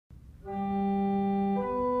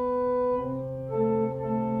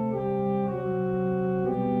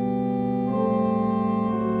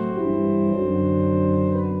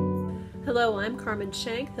Hello, I'm Carmen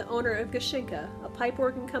Shenk, the owner of Shenk, a pipe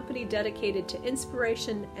organ company dedicated to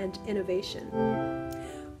inspiration and innovation.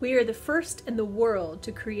 We are the first in the world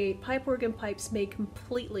to create pipe organ pipes made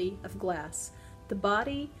completely of glass, the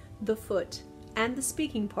body, the foot, and the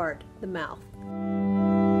speaking part, the mouth.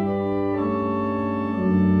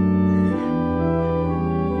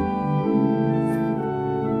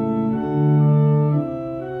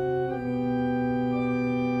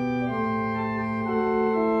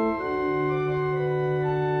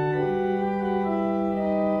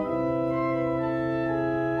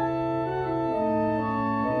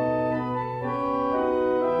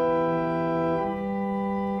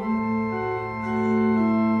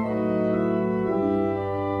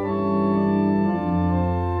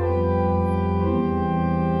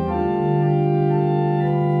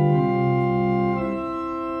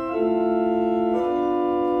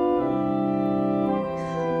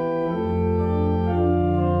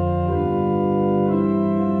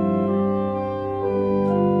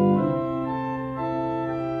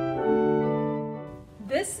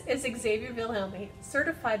 This is Xaver Wilhelmy,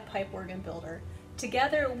 certified pipe organ builder.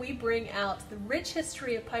 Together we bring out the rich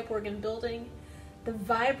history of pipe organ building, the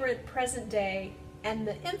vibrant present day, and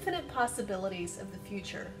the infinite possibilities of the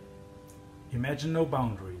future. Imagine no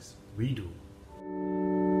boundaries. We do.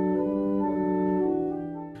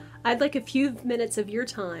 I'd like a few minutes of your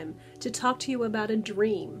time to talk to you about a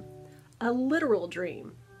dream, a literal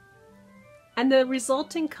dream, and the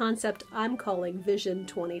resulting concept I'm calling Vision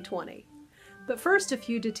 2020. But first, a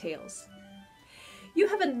few details. You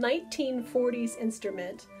have a 1940s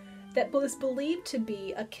instrument that was believed to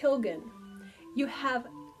be a kilgan. You have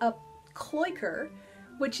a cloiker,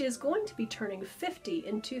 which is going to be turning 50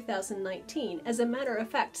 in 2019. As a matter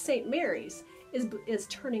of fact, St. Mary's is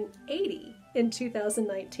turning 80 in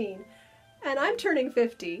 2019. And I'm turning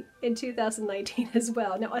 50 in 2019 as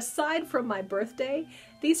well. Now, aside from my birthday,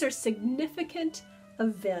 these are significant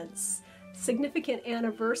events, significant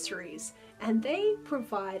anniversaries, and they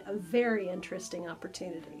provide a very interesting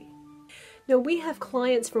opportunity. Now, we have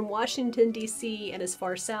clients from Washington, D.C. and as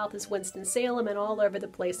far south as Winston-Salem and all over the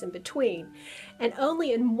place in between. And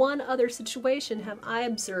only in one other situation have I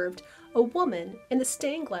observed a woman in the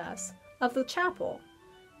stained glass of the chapel.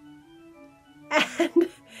 And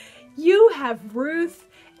you have Ruth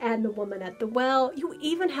and the woman at the well. You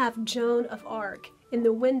even have Joan of Arc in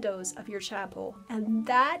the windows of your chapel. And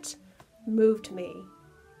that moved me.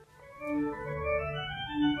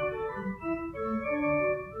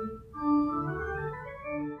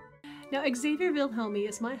 Now, Xaver Wilhelmy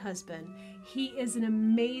is my husband. He is an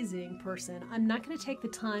amazing person. I'm not going to take the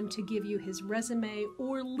time to give you his resume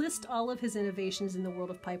or list all of his innovations in the world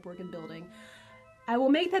of pipe organ building. I will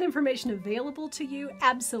make that information available to you,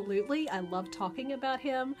 absolutely. I love talking about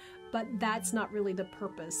him, but that's not really the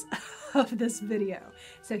purpose of this video.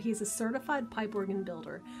 So he's a certified pipe organ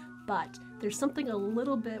builder, but there's something a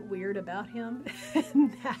little bit weird about him,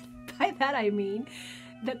 and by that I mean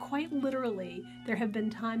that quite literally there have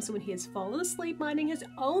been times when he has fallen asleep minding his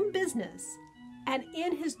own business, and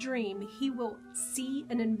in his dream he will see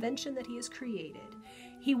an invention that he has created.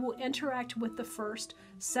 He will interact with the first,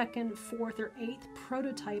 second, fourth, or eighth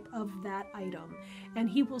prototype of that item, and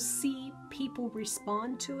he will see people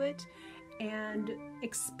respond to it and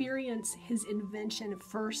experience his invention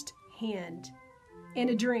firsthand in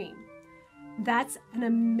a dream. That's an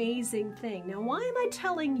amazing thing. Now, why am I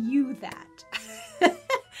telling you that?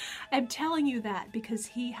 I'm telling you that because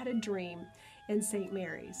he had a dream in St.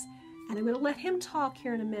 Mary's. And I'm going to let him talk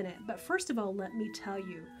here in a minute. But first of all, let me tell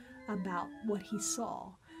you about what he saw.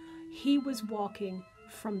 He was walking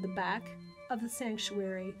from the back of the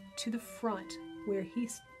sanctuary to the front, where he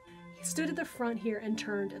stood at the front here and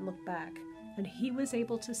turned and looked back. And he was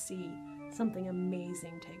able to see something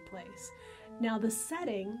amazing take place. Now, the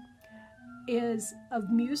setting is a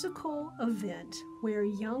musical event where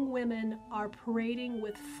young women are parading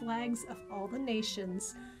with flags of all the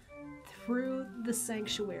nations through the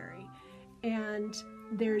sanctuary. And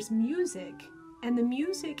there's music, and the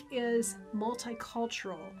music is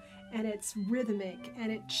multicultural, and it's rhythmic,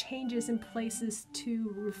 and it changes in places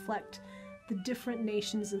to reflect the different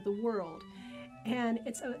nations of the world. And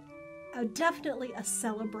it's definitely a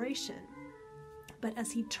celebration. But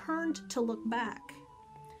as he turned to look back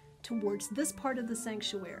towards this part of the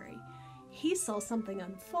sanctuary, he saw something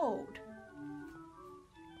unfold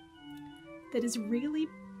that is really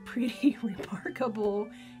pretty remarkable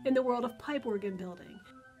in the world of pipe organ building.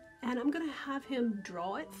 And I'm going to have him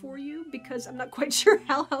draw it for you because I'm not quite sure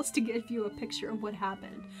how else to give you a picture of what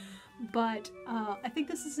happened. But I think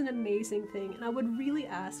this is an amazing thing, and I would really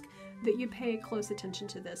ask that you pay close attention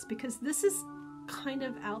to this because this is kind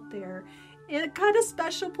of out there in a kind of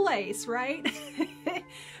special place, right?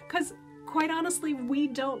 Because quite honestly, we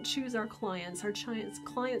don't choose our clients. Our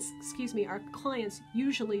clients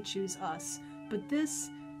usually choose us. But this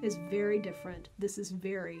is very different. This is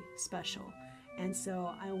very special. And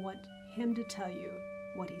so I want him to tell you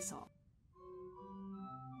what he saw.